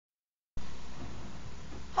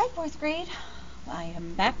Hi, 4th grade. I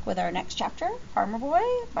am back with our next chapter, Farmer Boy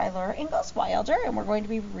by Ingalls Wilder, and we're going to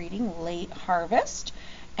be reading Late Harvest,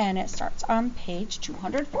 and it starts on page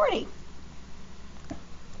 240.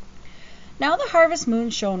 Now the harvest moon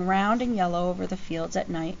shone round and yellow over the fields at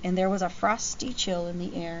night, and there was a frosty chill in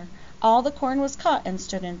the air. All the corn was cut and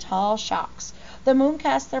stood in tall shocks. The moon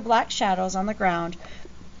cast their black shadows on the ground,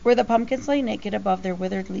 where the pumpkins lay naked above their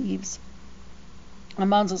withered leaves.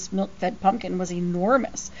 Almanzo's milk-fed pumpkin was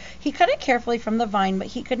enormous. He cut it carefully from the vine, but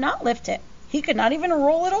he could not lift it. He could not even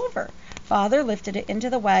roll it over. Father lifted it into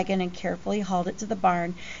the wagon and carefully hauled it to the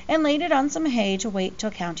barn and laid it on some hay to wait till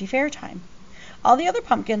county fair time. All the other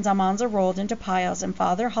pumpkins Almanzo rolled into piles, and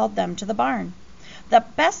Father hauled them to the barn. The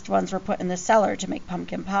best ones were put in the cellar to make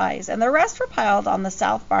pumpkin pies, and the rest were piled on the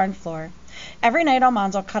south barn floor. Every night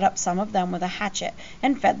Almanzo cut up some of them with a hatchet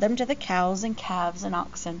and fed them to the cows and calves and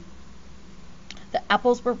oxen. The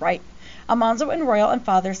apples were ripe. Almanzo and Royal and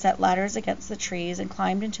Father set ladders against the trees and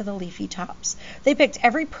climbed into the leafy tops. They picked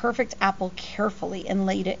every perfect apple carefully and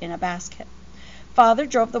laid it in a basket. Father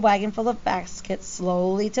drove the wagon full of baskets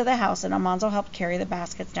slowly to the house, and Almanzo helped carry the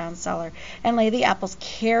baskets down cellar and lay the apples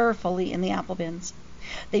carefully in the apple bins.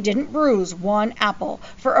 They didn't bruise one apple,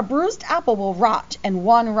 for a bruised apple will rot, and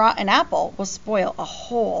one rotten apple will spoil a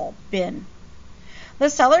whole bin. The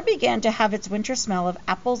cellar began to have its winter smell of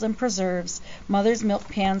apples and preserves. Mother's milk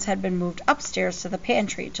pans had been moved upstairs to the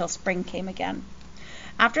pantry till spring came again.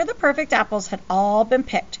 After the perfect apples had all been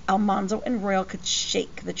picked, Almanzo and Royal could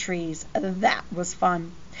shake the trees. That was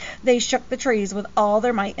fun. They shook the trees with all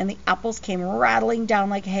their might, and the apples came rattling down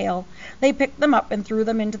like hail. They picked them up and threw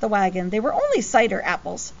them into the wagon. They were only cider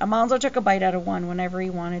apples. Almanzo took a bite out of one whenever he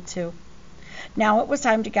wanted to. Now it was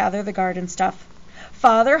time to gather the garden stuff.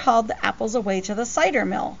 Father hauled the apples away to the cider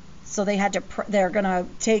mill. So they're going to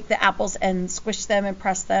take the apples and squish them and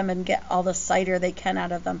press them and get all the cider they can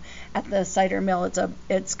out of them at the cider mill.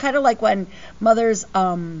 It's kind of like when Mother's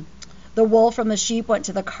the wool from the sheep went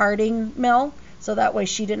to the carding mill, so that way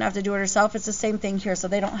she didn't have to do it herself. It's the same thing here. So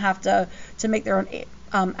they don't have to make their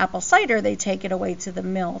own apple cider. They take it away to the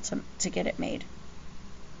mill to get it made.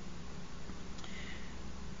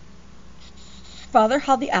 Father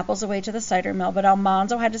hauled the apples away to the cider mill, but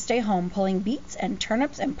Almanzo had to stay home pulling beets and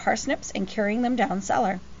turnips and parsnips and carrying them down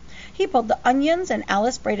cellar. He pulled the onions, and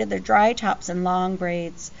Alice braided their dry tops in long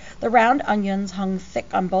braids. The round onions hung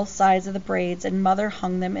thick on both sides of the braids, and Mother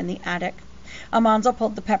hung them in the attic. Almanzo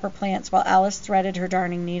pulled the pepper plants while Alice threaded her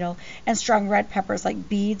darning needle and strung red peppers like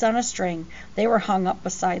beads on a string. They were hung up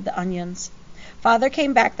beside the onions. Father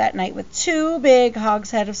came back that night with 2 big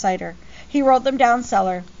hogsheads of cider. He rolled them down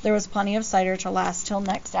cellar. There was plenty of cider to last till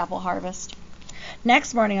next apple harvest.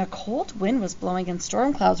 Next morning a cold wind was blowing and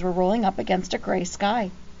storm clouds were rolling up against a gray sky.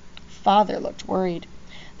 Father looked worried.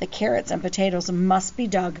 The carrots and potatoes must be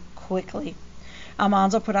dug quickly.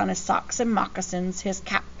 Almanzo put on his socks and moccasins, his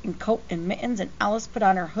cap and coat and mittens, and Alice put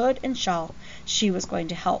on her hood and shawl. She was going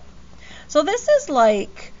to help. So this is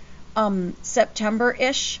like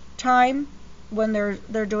September-ish time when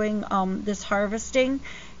they're doing this harvesting.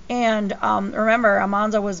 And remember,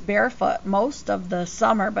 Almanzo was barefoot most of the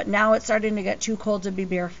summer, but now it's starting to get too cold to be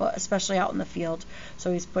barefoot, especially out in the field.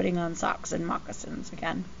 So he's putting on socks and moccasins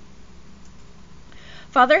again.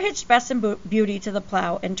 Father hitched Bess and Beauty to the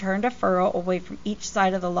plow and turned a furrow away from each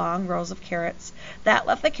side of the long rows of carrots. That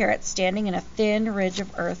left the carrots standing in a thin ridge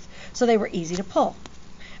of earth, so they were easy to pull.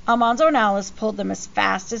 Almanzo and Alice pulled them as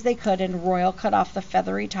fast as they could, and Royal cut off the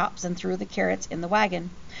feathery tops and threw the carrots in the wagon.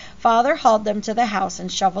 Father hauled them to the house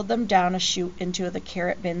and shoveled them down a chute into the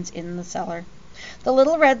carrot bins in the cellar. The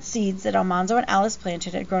little red seeds that Almanzo and Alice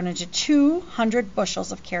planted had grown into 200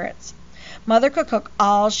 bushels of carrots. Mother could cook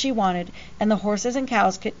all she wanted, and the horses and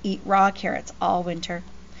cows could eat raw carrots all winter.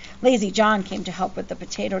 Lazy John came to help with the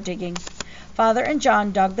potato digging. Father and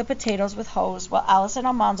John dug the potatoes with hoes, while Alice and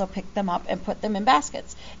Almanzo picked them up and put them in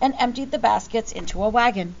baskets, and emptied the baskets into a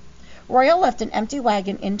wagon. Royal left an empty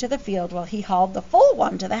wagon into the field while he hauled the full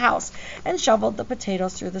one to the house and shoveled the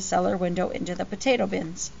potatoes through the cellar window into the potato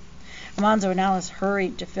bins. Almanzo and Alice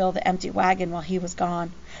hurried to fill the empty wagon while he was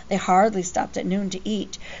gone. They hardly stopped at noon to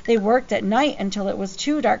eat. They worked at night until it was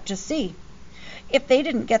too dark to see. If they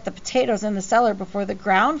didn't get the potatoes in the cellar before the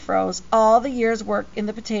ground froze, all the year's work in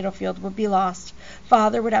the potato field would be lost.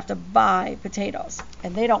 Father would have to buy potatoes,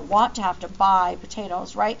 and they don't want to have to buy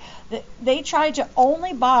potatoes, right? They try to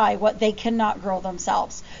only buy what they cannot grow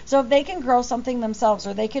themselves. So if they can grow something themselves,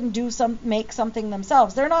 or they can make something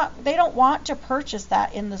themselves, they don't want to purchase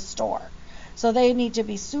that in the store. So they need to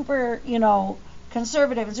be super,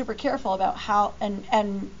 conservative and super careful about how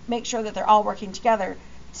and make sure that they're all working together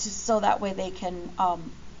so that way they can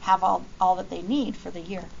have all that they need for the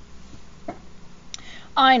year.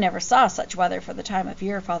 I never saw such weather for the time of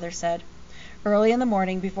year, Father said. Early in the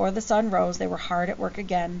morning, before the sun rose, they were hard at work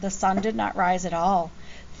again. The sun did not rise at all.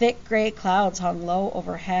 Thick gray clouds hung low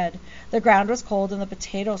overhead. The ground was cold and the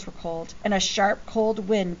potatoes were cold, and a sharp, cold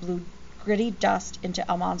wind blew gritty dust into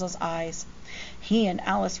Almanzo's eyes. He and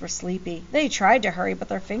Alice were sleepy. They tried to hurry, but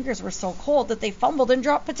their fingers were so cold that they fumbled and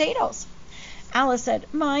dropped potatoes. Alice said,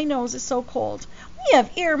 "My nose is so cold. We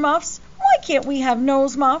have ear muffs. Why can't we have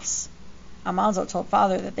nose muffs?" Almanzo told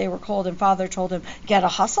Father that they were cold, and Father told him, "Get a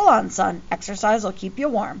hustle on, son. Exercise will keep you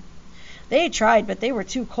warm." They tried, but they were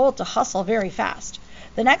too cold to hustle very fast.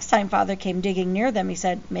 The next time Father came digging near them, he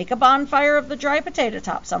said, "Make a bonfire of the dry potato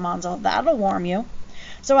tops, Almanzo. That'll warm you."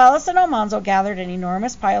 So Alice and Almanzo gathered an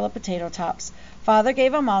enormous pile of potato tops. Father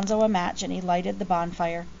gave Almanzo a match, and he lighted the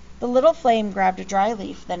bonfire. The little flame grabbed a dry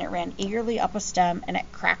leaf, then it ran eagerly up a stem, and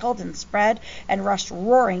it crackled and spread and rushed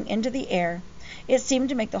roaring into the air. It seemed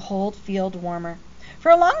to make the whole field warmer.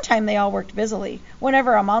 For a long time they all worked busily.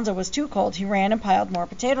 Whenever Almanzo was too cold, he ran and piled more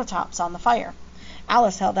potato tops on the fire.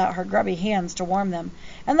 Alice held out her grubby hands to warm them,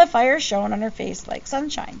 and the fire shone on her face like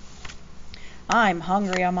sunshine. "I'm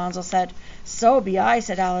hungry," Almanzo said. "So be I,"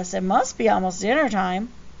 said Alice. "It must be almost dinner time."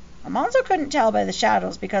 Almanzo couldn't tell by the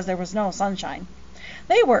shadows because there was no sunshine.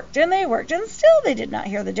 They worked, and still they did not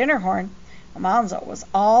hear the dinner horn. Almanzo was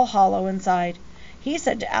all hollow inside. He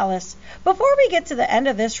said to Alice, "Before we get to the end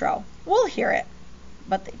of this row, we'll hear it."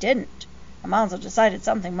 But they didn't. Almanzo decided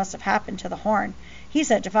something must have happened to the horn. He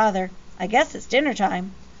said to Father, "I guess it's dinner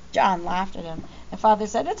time." John laughed at him, and Father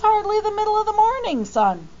said, "It's hardly the middle of the morning,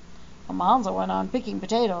 son." Almanzo went on picking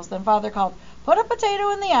potatoes. Then Father called, "Put a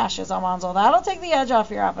potato in the ashes, Almanzo. That'll take the edge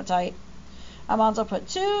off your appetite." Almanzo put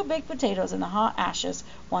 2 big potatoes in the hot ashes,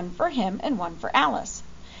 one for him and one for Alice.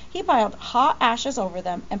 He piled hot ashes over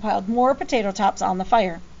them and piled more potato tops on the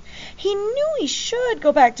fire. He knew he should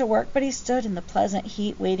go back to work, but he stood in the pleasant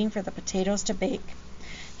heat waiting for the potatoes to bake.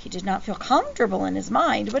 He did not feel comfortable in his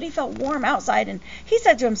mind, but he felt warm outside, and he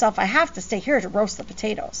said to himself, "I have to stay here to roast the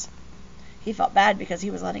potatoes." He felt bad because he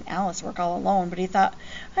was letting Alice work all alone, but he thought,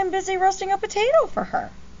 "I'm busy roasting a potato for her."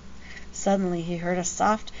 Suddenly he heard a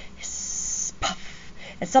soft hiss, puff,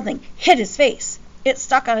 and something hit his face. It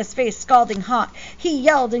stuck on his face, scalding hot. He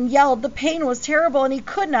yelled and yelled. The pain was terrible, and he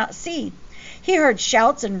could not see. He heard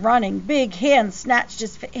shouts and running. Big hands snatched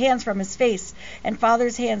his hands from his face, and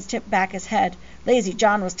Father's hands tipped back his head. Lazy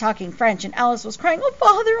John was talking French, and Alice was crying, "Oh,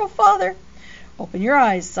 Father, oh, Father." "Open your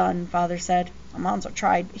eyes, son," Father said. Almanzo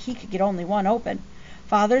tried, but he could get only one open.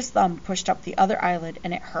 Father's thumb pushed up the other eyelid,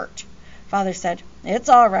 and it hurt. Father said, "It's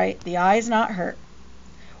all right. The eye's not hurt."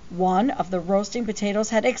 One of the roasting potatoes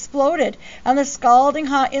had exploded, and the scalding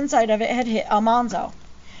hot inside of it had hit Almanzo.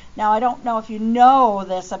 Now, I don't know if you know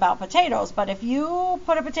this about potatoes, but if you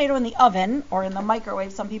put a potato in the oven or in the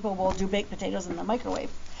microwave, some people will do baked potatoes in the microwave,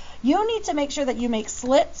 you need to make sure that you make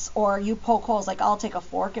slits or you poke holes. Like I'll take a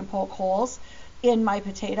fork and poke holes in my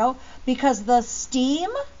potato, because the steam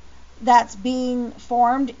that's being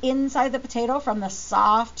formed inside the potato from the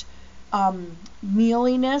soft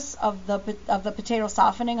mealiness of the potato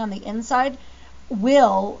softening on the inside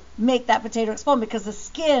will make that potato explode, because the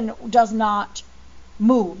skin does not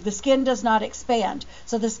move. The skin does not expand.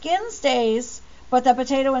 So the skin stays, but the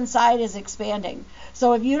potato inside is expanding.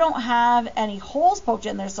 So if you don't have any holes poked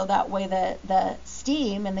in there so that way the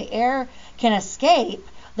steam and the air can escape,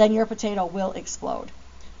 then your potato will explode.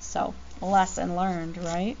 So, lesson learned,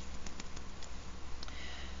 right?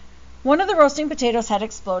 One of the roasting potatoes had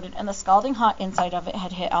exploded, and the scalding hot inside of it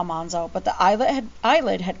had hit Almanzo, but the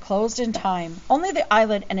eyelid had closed in time. Only the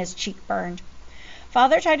eyelid and his cheek burned.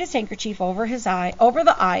 Father tied his handkerchief over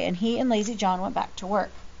the eye, and he and Lazy John went back to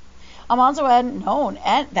work. Almanzo hadn't known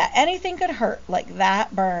that anything could hurt like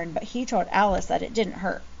that burn, but he told Alice that it didn't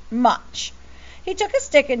hurt much. He took a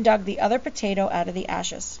stick and dug the other potato out of the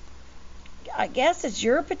ashes. "I guess it's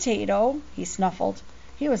your potato," he snuffled.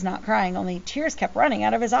 He was not crying, only tears kept running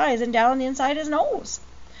out of his eyes and down the inside his nose.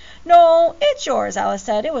 "No, it's yours," Alice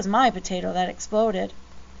said. "It was my potato that exploded."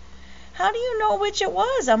 "How do you know which it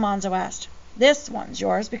was?" Almanzo asked. "This one's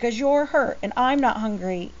yours because you're hurt, and I'm not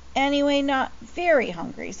hungry. Anyway, not very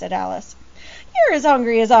hungry," said Alice. "You're as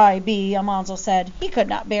hungry as I be," Almanzo said. He could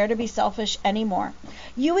not bear to be selfish any more.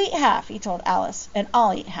 "You eat half," he told Alice, "and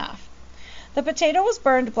I'll eat half." The potato was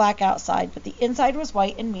burned black outside, but the inside was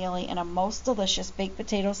white and mealy, and a most delicious baked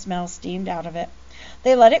potato smell steamed out of it.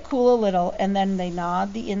 They let it cool a little, and then they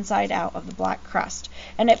gnawed the inside out of the black crust,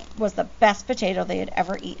 and it was the best potato they had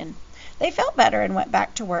ever eaten. They felt better and went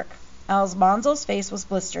back to work. Almanzo's face was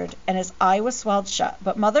blistered, and his eye was swelled shut,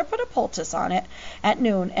 but Mother put a poultice on it at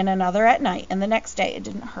noon and another at night, and the next day it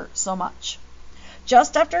didn't hurt so much.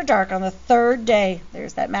 Just after dark on the third day,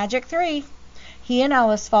 there's that magic 3, he and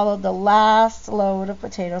Alice followed the last load of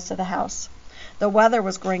potatoes to the house. The weather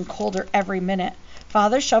was growing colder every minute.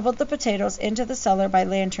 Father shoveled the potatoes into the cellar by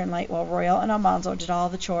lantern light while Royal and Almanzo did all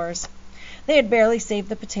the chores. They had barely saved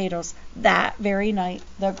the potatoes. That very night,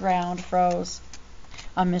 the ground froze.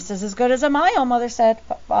 "A miss is as good as a mile," Mother said,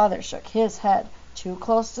 but Father shook his head. "Too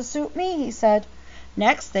close to suit me," he said.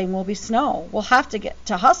 "Next thing will be snow. We'll have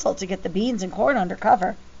to hustle to get the beans and corn under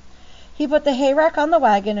cover." He put the hay rack on the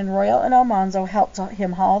wagon, and Royal and Almanzo helped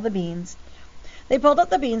him haul the beans. They pulled up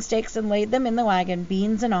the beanstakes and laid them in the wagon,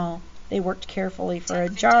 beans and all. They worked carefully, for a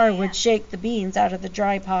jar would shake the beans out of the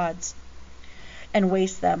dry pods and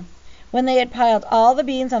waste them. When they had piled all the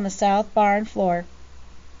beans on the south barn floor,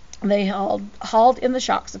 they hauled in the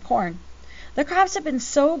shocks of corn. The crops had been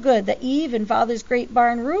so good that even Father's great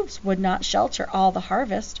barn roofs would not shelter all the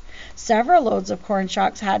harvest. Several loads of corn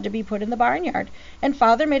shocks had to be put in the barnyard, and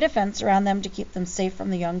Father made a fence around them to keep them safe from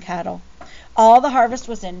the young cattle. All the harvest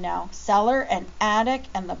was in now, cellar and attic,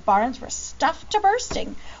 and the barns were stuffed to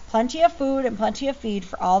bursting. Plenty of food and plenty of feed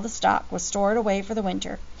for all the stock was stored away for the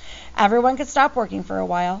winter. Everyone could stop working for a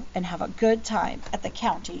while and have a good time at the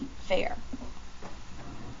county fair.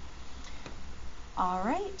 All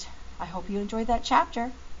right. I hope you enjoyed that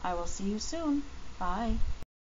chapter. I will see you soon. Bye.